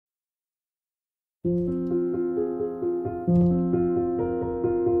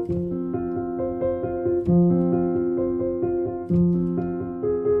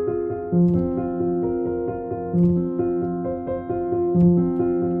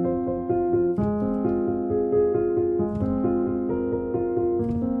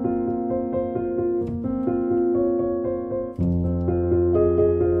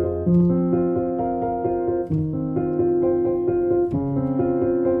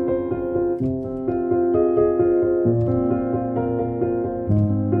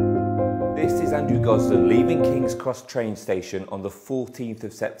This is Andrew Gosden leaving King's Cross train station on the 14th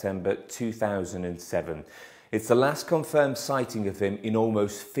of September 2007. It's the last confirmed sighting of him in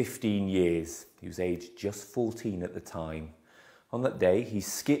almost 15 years. He was aged just 14 at the time. On that day, he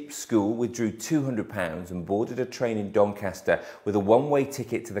skipped school, withdrew £200 and boarded a train in Doncaster with a one-way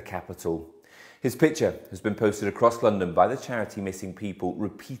ticket to the capital. His picture has been posted across London by the charity Missing People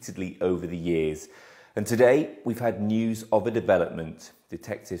repeatedly over the years. And today, we've had news of a development.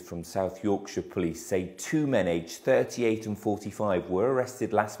 Detectives from South Yorkshire Police say two men aged 38 and 45 were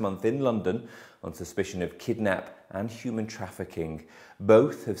arrested last month in London on suspicion of kidnap and human trafficking.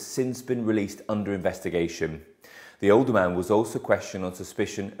 Both have since been released under investigation. The older man was also questioned on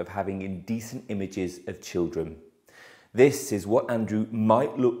suspicion of having indecent images of children. This is what Andrew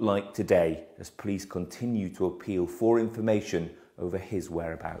might look like today as police continue to appeal for information over his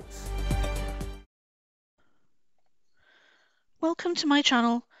whereabouts. Welcome to my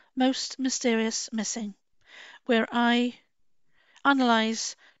channel, Most Mysterious Missing, where I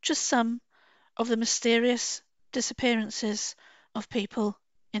analyse just some of the mysterious disappearances of people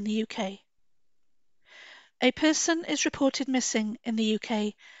in the UK. A person is reported missing in the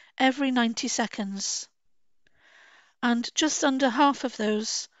UK every 90 seconds, and just under half of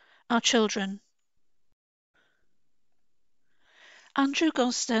those are children. Andrew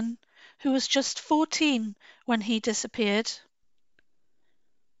Gosden, who was just 14 when he disappeared,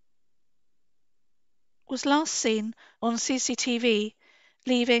 was last seen on CCTV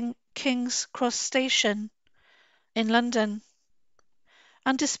leaving King's Cross Station in London.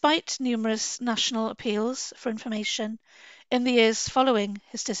 And despite numerous national appeals for information in the years following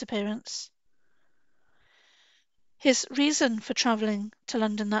his disappearance, his reason for travelling to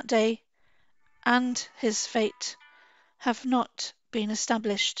London that day and his fate have not been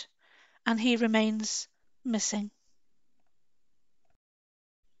established, and he remains missing.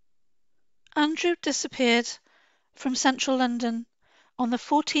 Andrew disappeared from central London on the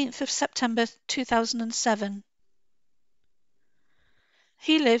 14th of September 2007.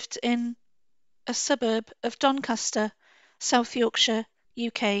 He lived in a suburb of Doncaster, South Yorkshire,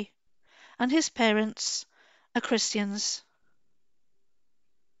 UK, and his parents are Christians.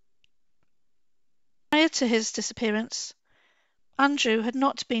 Prior to his disappearance, Andrew had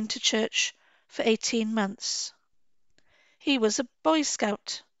not been to church for 18 months. He was a Boy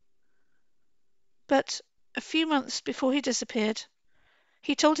Scout. But a few months before he disappeared,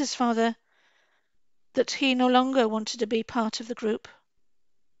 he told his father that he no longer wanted to be part of the group.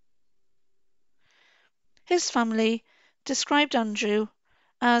 His family described Andrew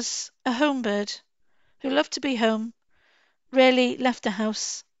as a home bird who loved to be home, rarely left the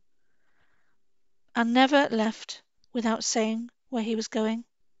house, and never left without saying where he was going.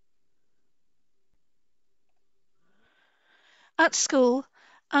 At school,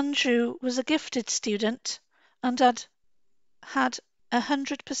 Andrew was a gifted student and had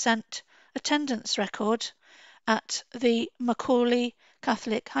 100% attendance record at the Macaulay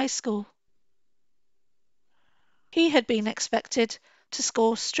Catholic High School. He had been expected to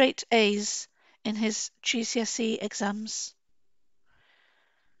score straight A's in his GCSE exams.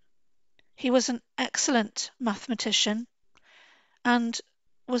 He was an excellent mathematician and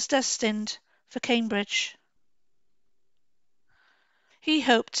was destined for Cambridge. He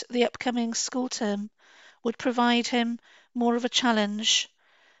hoped the upcoming school term would provide him more of a challenge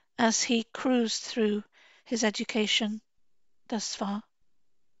as he cruised through his education thus far.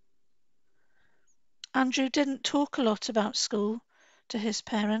 Andrew didn't talk a lot about school to his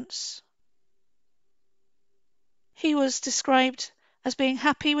parents. He was described as being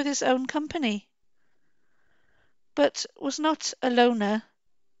happy with his own company, but was not a loner,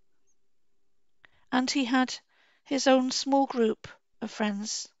 and he had his own small group of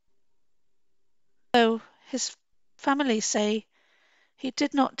friends. Though his family say he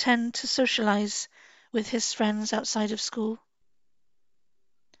did not tend to socialize with his friends outside of school.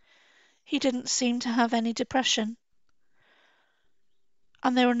 He didn't seem to have any depression,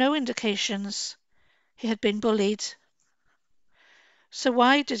 and there were no indications he had been bullied. So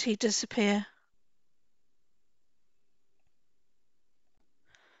why did he disappear?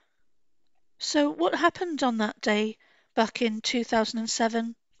 So what happened on that day back in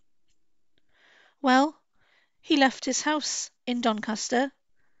 2007? Well, he left his house in Doncaster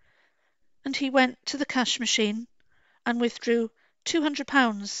and he went to the cash machine and withdrew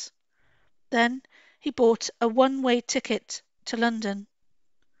 £200. Then he bought a one-way ticket to London.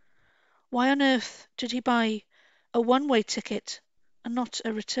 Why on earth did he buy a one-way ticket and not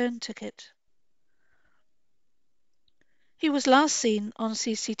a return ticket? He was last seen on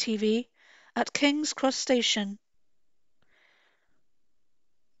CCTV at King's Cross Station.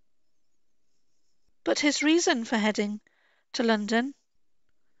 But his reason for heading to London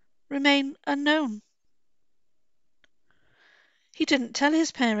remain unknown. He didn't tell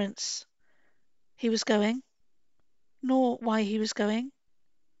his parents he was going, nor why he was going.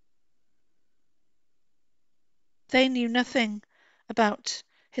 They knew nothing about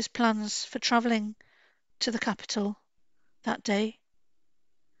his plans for travelling to the capital that day.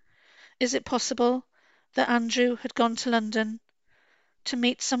 Is it possible that Andrew had gone to London to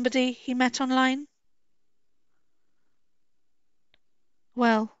meet somebody he met online?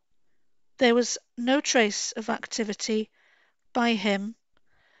 Well, there was no trace of activity by him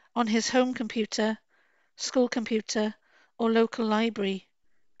on his home computer, school computer, or local library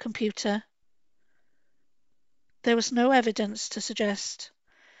computer. There was no evidence to suggest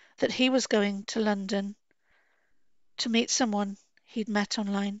that he was going to London to meet someone he'd met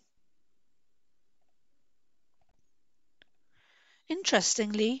online.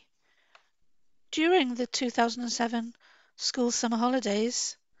 Interestingly, during the 2007 school summer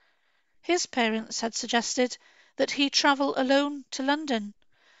holidays, his parents had suggested that he travel alone to London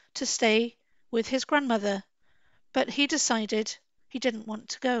to stay with his grandmother, but he decided he didn't want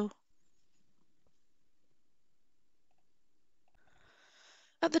to go.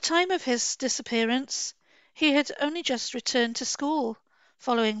 At the time of his disappearance, he had only just returned to school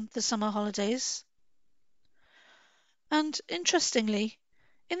following the summer holidays. And interestingly,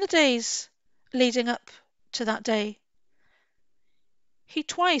 in the days leading up to that day, he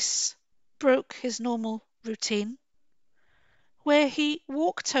twice broke his normal routine, where he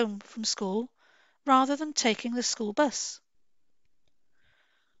walked home from school rather than taking the school bus.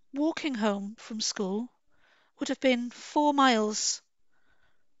 Walking home from school would have been 4 miles,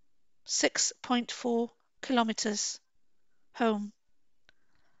 6.4 kilometres home,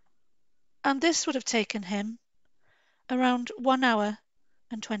 and this would have taken him around 1 hour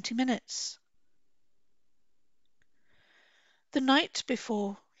and 20 minutes. The night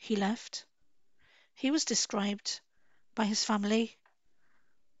before he left, he was described by his family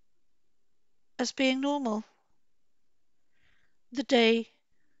as being normal. The day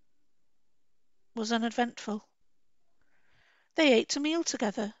was uneventful. They ate a meal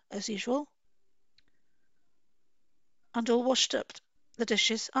together, as usual, and all washed up the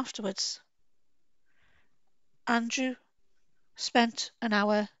dishes afterwards. Andrew spent an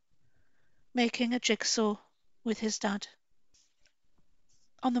hour making a jigsaw with his dad.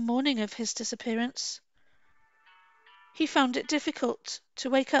 On the morning of his disappearance, he found it difficult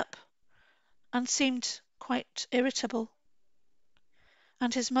to wake up and seemed quite irritable.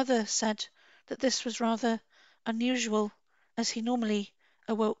 And his mother said that this was rather unusual, as he normally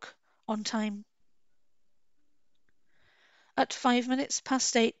awoke on time. At 5 minutes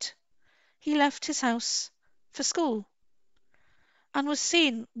past 8, he left his house for school and was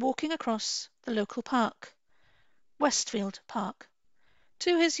seen walking across the local park, Westfield Park,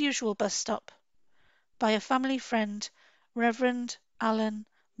 to his usual bus stop by a family friend, Reverend Alan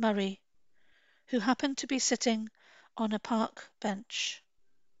Murray, who happened to be sitting on a park bench.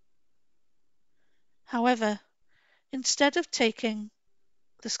 However, instead of taking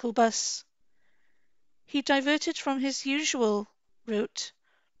the school bus, he diverted from his usual route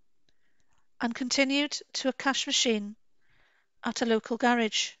and continued to a cash machine at a local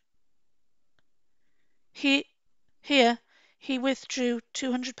garage. Here he withdrew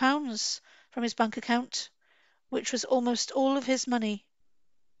 £200 from his bank account, which was almost all of his money.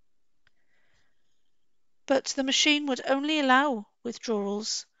 But the machine would only allow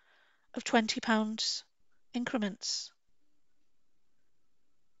withdrawals of £20 increments.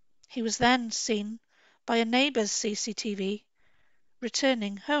 He was then seen by a neighbour's CCTV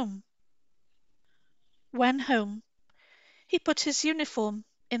returning home. When home, he put his uniform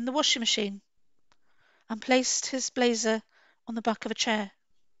in the washing machine and placed his blazer on the back of a chair.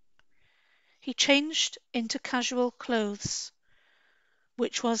 He changed into casual clothes,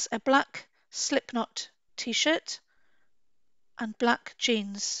 which was a black Slipknot t-shirt and black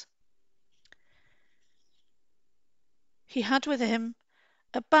jeans. He had with him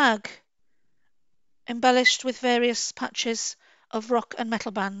a bag embellished with various patches of rock and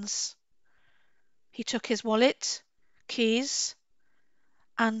metal bands, He took his wallet, keys,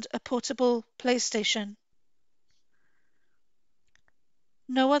 and a portable PlayStation.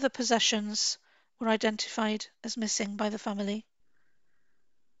 No other possessions were identified as missing by the family.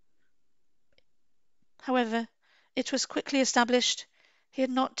 However, it was quickly established he had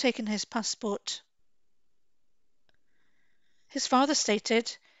not taken his passport. His father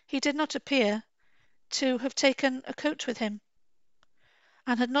stated he did not appear to have taken a coat with him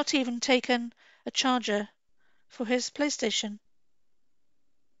and had not even taken a charger for his PlayStation.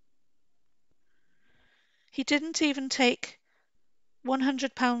 He didn't even take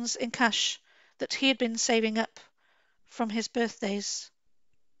 £100 in cash that he had been saving up from his birthdays.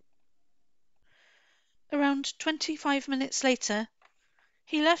 Around 25 minutes later,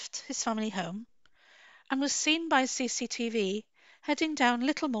 he left his family home and was seen by CCTV heading down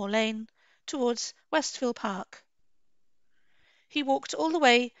Littlemore Lane towards Westville Park. He walked all the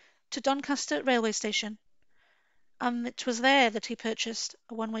way to Doncaster railway station, and it was there that he purchased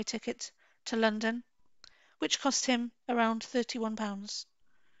a one-way ticket to London, which cost him around £31.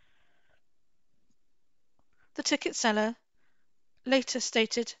 The ticket seller later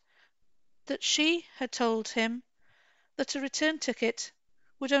stated that she had told him that a return ticket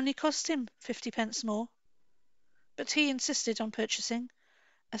would only cost him 50p more, but he insisted on purchasing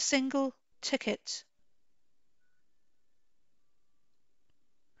a single ticket.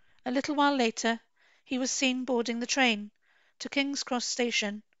 A little while later, he was seen boarding the train to King's Cross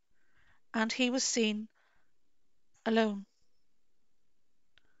Station, and he was seen alone.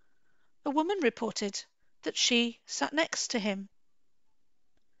 A woman reported that she sat next to him,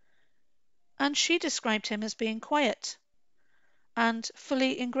 and she described him as being quiet and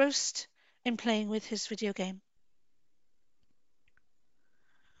fully engrossed in playing with his video game.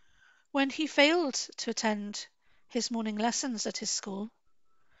 When he failed to attend his morning lessons at his school,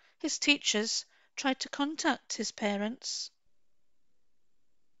 his teachers tried to contact his parents.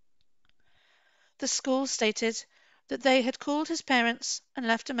 The school stated that they had called his parents and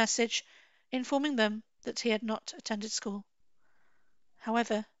left a message informing them that he had not attended school.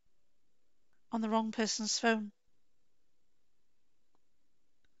 However, on the wrong person's phone.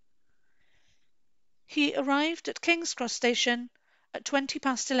 He arrived at King's Cross Station at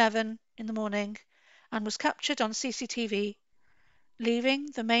 11:20 in the morning and was captured on CCTV,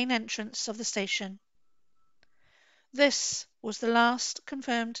 leaving the main entrance of the station. This was the last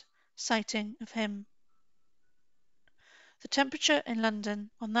confirmed sighting of him. The temperature in London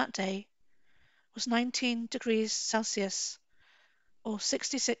on that day was 19 degrees Celsius, or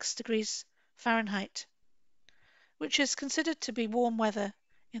 66 degrees Fahrenheit, which is considered to be warm weather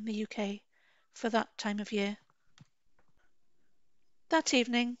in the UK for that time of year. That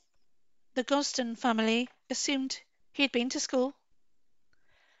evening, the Gosden family assumed he had been to school,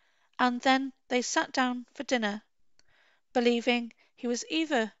 and then they sat down for dinner, believing he was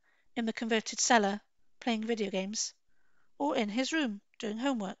either in the converted cellar playing video games or in his room doing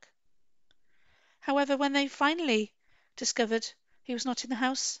homework. However, when they finally discovered he was not in the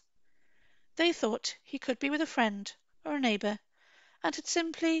house, they thought he could be with a friend or a neighbour and had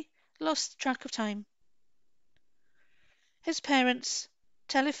simply lost track of time. His parents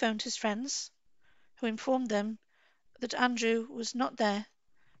telephoned his friends, who informed them that Andrew was not there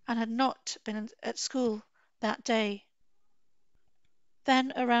and had not been at school that day.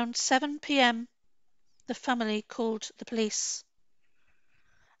 Then, around 7 p.m., the family called the police.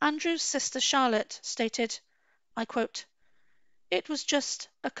 Andrew's sister Charlotte stated, I quote, "It was just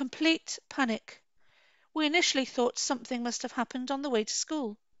a complete panic. We initially thought something must have happened on the way to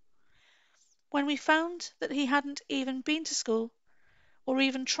school. When we found that he hadn't even been to school or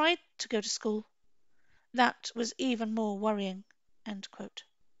even tried to go to school, that was even more worrying." End quote.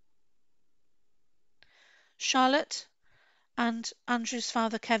 Charlotte and Andrew's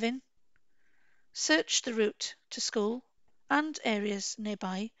father Kevin searched the route to school and areas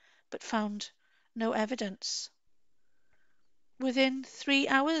nearby, but found no evidence. Within 3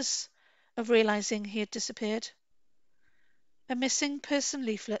 hours of realizing he had disappeared, a missing person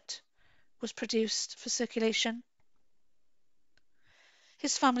leaflet was produced for circulation.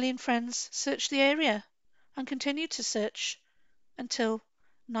 His family and friends searched the area and continued to search until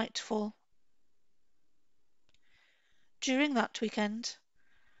nightfall. During that weekend,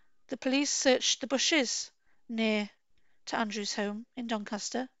 the police searched the bushes near to Andrew's home in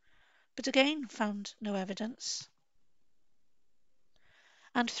Doncaster, but again found no evidence.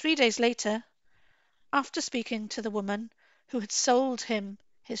 And 3 days later, after speaking to the woman who had sold him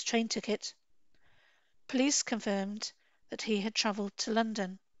his train ticket, police confirmed that he had travelled to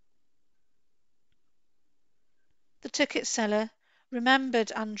London. The ticket seller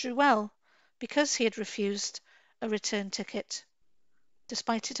remembered Andrew well because he had refused a return ticket,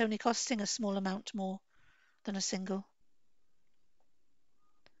 despite it only costing a small amount more than a single.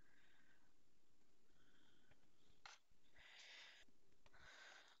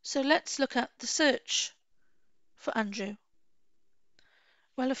 So let's look at the search for Andrew.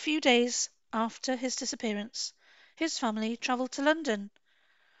 Well, a few days after his disappearance, his family travelled to London,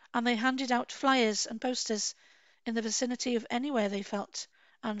 and they handed out flyers and posters in the vicinity of anywhere they felt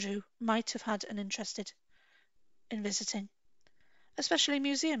Andrew might have had an interest in visiting, especially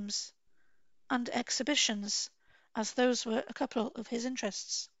museums and exhibitions, as those were a couple of his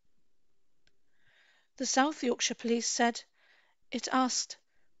interests. The South Yorkshire Police said it asked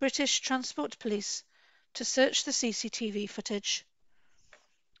British Transport Police to search the CCTV footage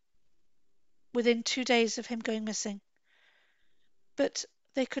within 2 days of him going missing, but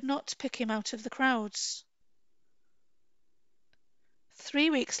they could not pick him out of the crowds.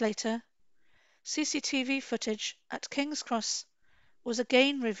 3 weeks later, CCTV footage at King's Cross was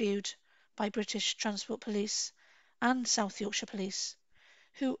again reviewed by British Transport Police and South Yorkshire Police,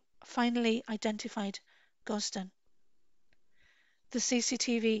 who finally identified Gosden. The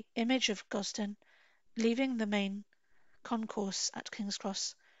CCTV image of Gosden leaving the main concourse at King's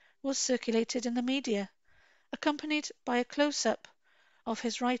Cross was circulated in the media, accompanied by a close-up of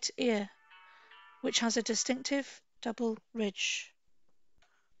his right ear, which has a distinctive double ridge.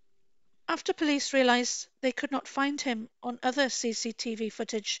 After police realised they could not find him on other CCTV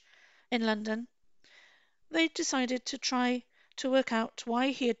footage in London, they decided to try to work out why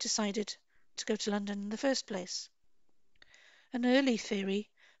he had decided to go to London in the first place. An early theory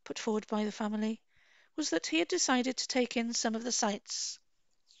put forward by the family was that he had decided to take in some of the sights.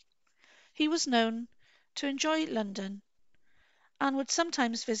 He was known to enjoy London and would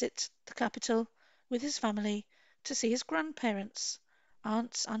sometimes visit the capital with his family to see his grandparents,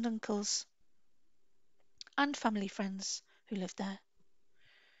 aunts and uncles, and family friends who lived there.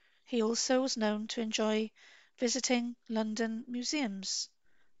 He also was known to enjoy visiting London museums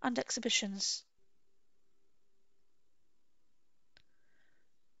and exhibitions.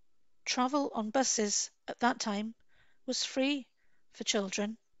 Travel on buses at that time was free for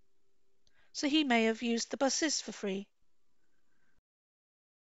children, so he may have used the buses for free.